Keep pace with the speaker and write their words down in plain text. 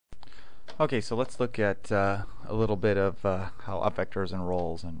Okay, so let's look at a little bit of how effectors and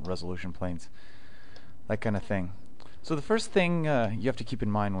rolls and resolution planes, that kind of thing. So the first thing you have to keep in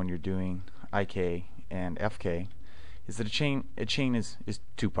mind when you're doing IK and FK is that a chain is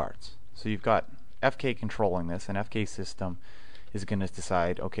two parts. So you've got FK controlling this, and FK system is going to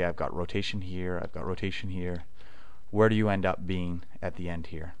decide, okay, I've got rotation here, I've got rotation here. Where do you end up being at the end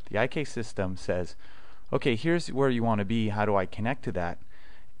here? The IK system says, okay, here's where you want to be, how do I connect to that?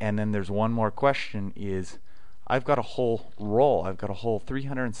 And then there's one more question is, I've got a whole roll, I've got a whole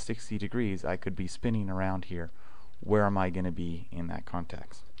 360 degrees I could be spinning around here. Where am I going to be in that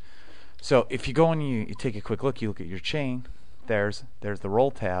context? So if you go and you take a quick look, you look at your chain, there's the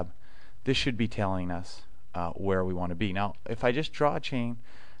roll tab. This should be telling us where we want to be. Now, if I just draw a chain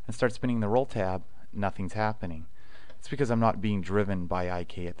and start spinning the roll tab, nothing's happening. It's because I'm not being driven by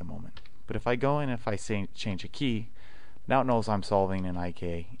IK at the moment. But if I go in and if I change a key, now it knows I'm solving an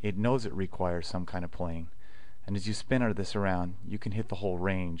IK. It knows it requires some kind of plane. And as you spin this around, you can hit the whole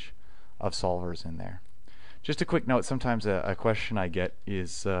range of solvers in there. Just a quick note, sometimes a question I get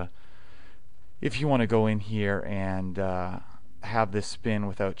is if you want to go in here and have this spin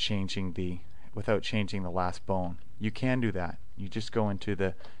without changing the last bone. You can do that. You just go into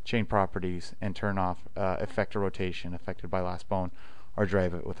the chain properties and turn off effector rotation, affected by last bone, or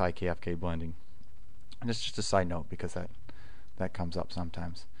drive it with IK-FK blending. And it's just a side note because that comes up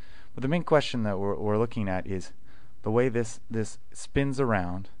sometimes. But the main question that we're looking at is the way this spins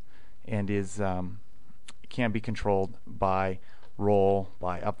around and can be controlled by roll,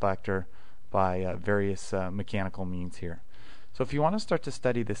 by effector, by various mechanical means here. So if you want to start to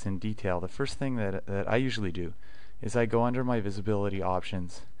study this in detail, the first thing that I usually do is I go under my visibility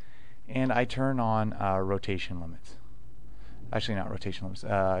options and I turn on rotation limits. Actually, not rotation limits,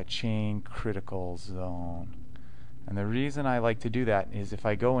 chain critical zone. And the reason I like to do that is if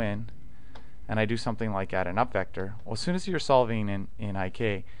I go in and I do something like add an up vector, well, as soon as you're solving in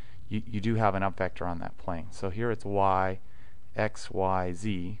IK, you do have an up vector on that plane. So here it's y, x, y,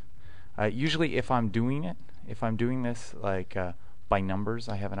 z. Usually if I'm doing this like by numbers,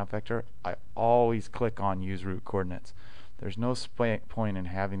 I have an up vector, I always click on use root coordinates. There's no point in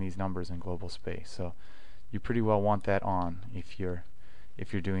having these numbers in global space. So you pretty well want that on if you're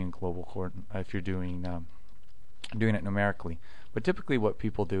doing global if you're doing it numerically. But typically what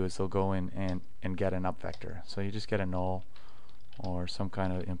people do is they'll go in and get an up vector. So you just get a null or some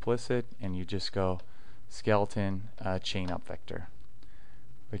kind of implicit, and you just go skeleton chain up vector,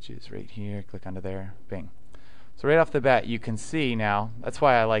 which is right here. Click under there, bing. So right off the bat you can see now, that's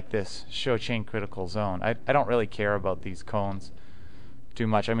why I like this show chain critical zone. I don't really care about these cones too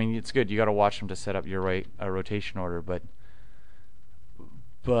much. I mean, it's good, you got to watch them to set up your rotation order, but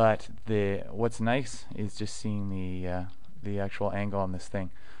what's nice is just seeing the actual angle on this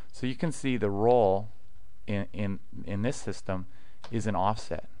thing. So you can see the roll in this system is an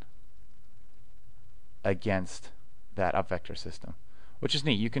offset against that up vector system, which is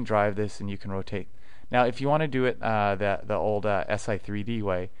neat. You can drive this and you can rotate. Now if you want to do it the old SI3D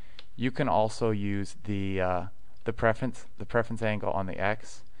way, you can also use the preference angle on the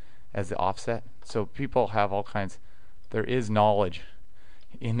X as the offset. So people have all kinds, there is knowledge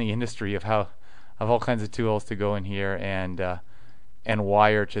in the industry of all kinds of tools to go in here and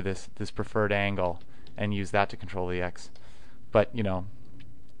wire to this preferred angle and use that to control the X. But you know,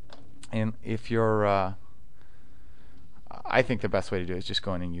 and if you're I think the best way to do it is just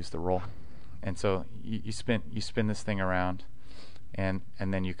go in and use the roll. And so you spin this thing around, and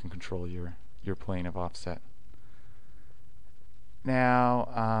then you can control your plane of offset. Now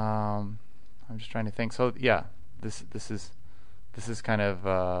I'm just trying to think. So yeah, this is kind of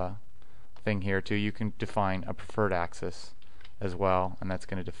a thing here too. You can define a preferred axis as well, and that's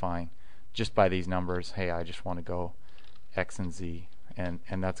going to define just by these numbers. Hey, I just want to go X and Z, and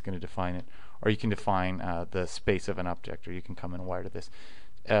that's going to define it. Or you can define the space of an object, or you can come and wire to this.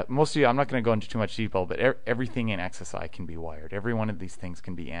 Most of you, I'm not going to go into too much detail, but everything in XSI can be wired. Every one of these things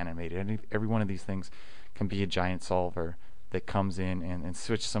can be animated. Every one of these things can be a giant solver that comes in and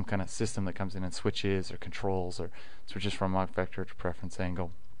switch some kind of system that comes in and switches or controls or switches from object vector to preference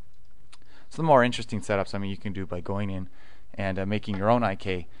angle. So the more interesting setups, I mean, you can do by going in and making your own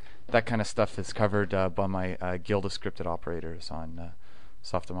IK. That kind of stuff is covered by my guild of scripted operators on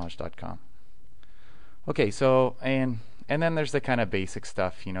softimage.com. Okay, so and then there's the kind of basic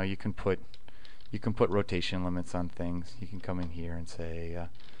stuff. You know, you can put rotation limits on things. You can come in here and say,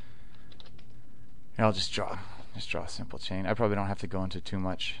 I'll just draw a simple chain. I probably don't have to go into too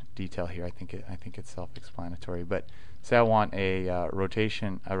much detail here. I think it's self-explanatory. But say I want a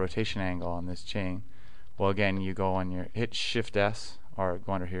rotation angle on this chain. Well, again, you go on hit Shift S or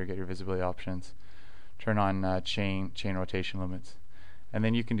go under here, get your visibility options, turn on chain rotation limits, and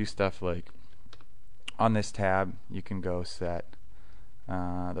then you can do stuff like on this tab you can go set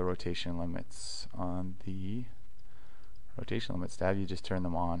the rotation limits. On the rotation limits tab, you just turn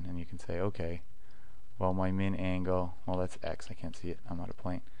them on, and you can say, okay, well, my min angle, well, that's X, I can't see it, I'm out of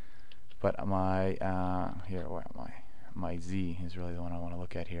plane, but my here, where am I? My Z is really the one I want to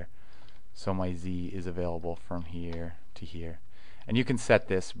look at here. So my Z is available from here to here, and you can set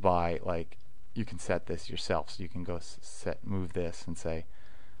this by, like, you can set this yourself. So you can go move this and say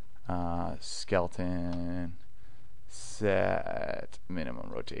skeleton set minimum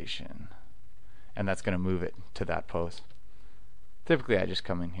rotation, and that's going to move it to that pose. Typically I just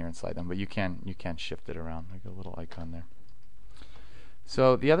come in here and slide them, but you can shift it around, like a little icon there.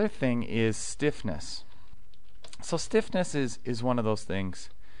 So the other thing is stiffness. So stiffness is one of those things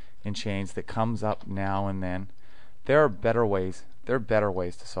in chains that comes up now and then. There are better ways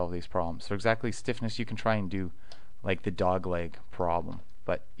to solve these problems. So exactly, stiffness, you can try and do like the dog leg problem,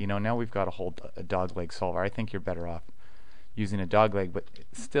 but you know, now we've got a dog leg solver. I think you're better off using a dog leg, but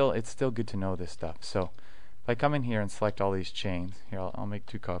it's still good to know this stuff. So if I come in here and select all these chains here, I'll make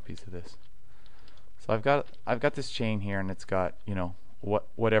 2 copies of this. So I've got this chain here, and it's got, you know,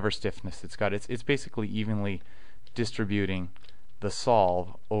 whatever stiffness it's got. It's basically evenly distributing the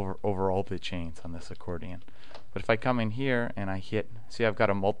solve over all the chains on this accordion. But if I come in here and I hit, see, I'll get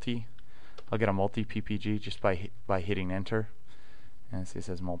a multi PPG just by hitting enter, and see, it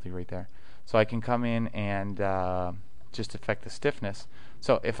says multi right there. So I can come in and just affect the stiffness.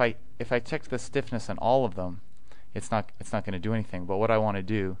 So if I check the stiffness on all of them, it's not going to do anything. But what I want to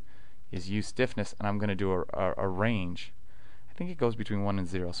do is use stiffness, and I'm going to do a range. I think it goes between 1 and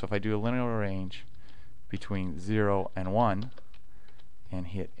 0. So if I do a linear range between 0 and 1 and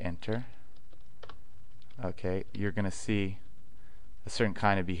hit enter, okay, you're going to see a certain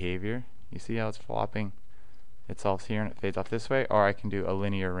kind of behavior. You see how it's flopping? It solves here and it fades off this way. Or I can do a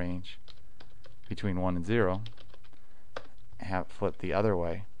linear range between 1 and 0 and have it flip the other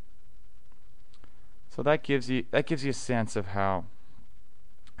way. So that gives you a sense of how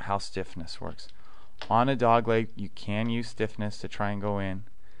stiffness works. On a dog leg, you can use stiffness to try and go in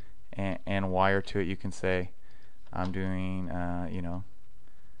and wire to it. You can say, I'm doing a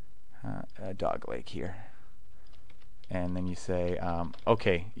dog leg here, and then you say,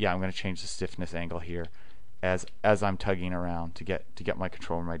 okay, yeah, I'm going to change the stiffness angle here as I'm tugging around to get my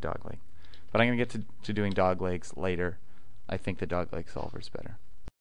control over my dog leg. But I'm going to get to doing dog legs later. I think the dog leg solver is better.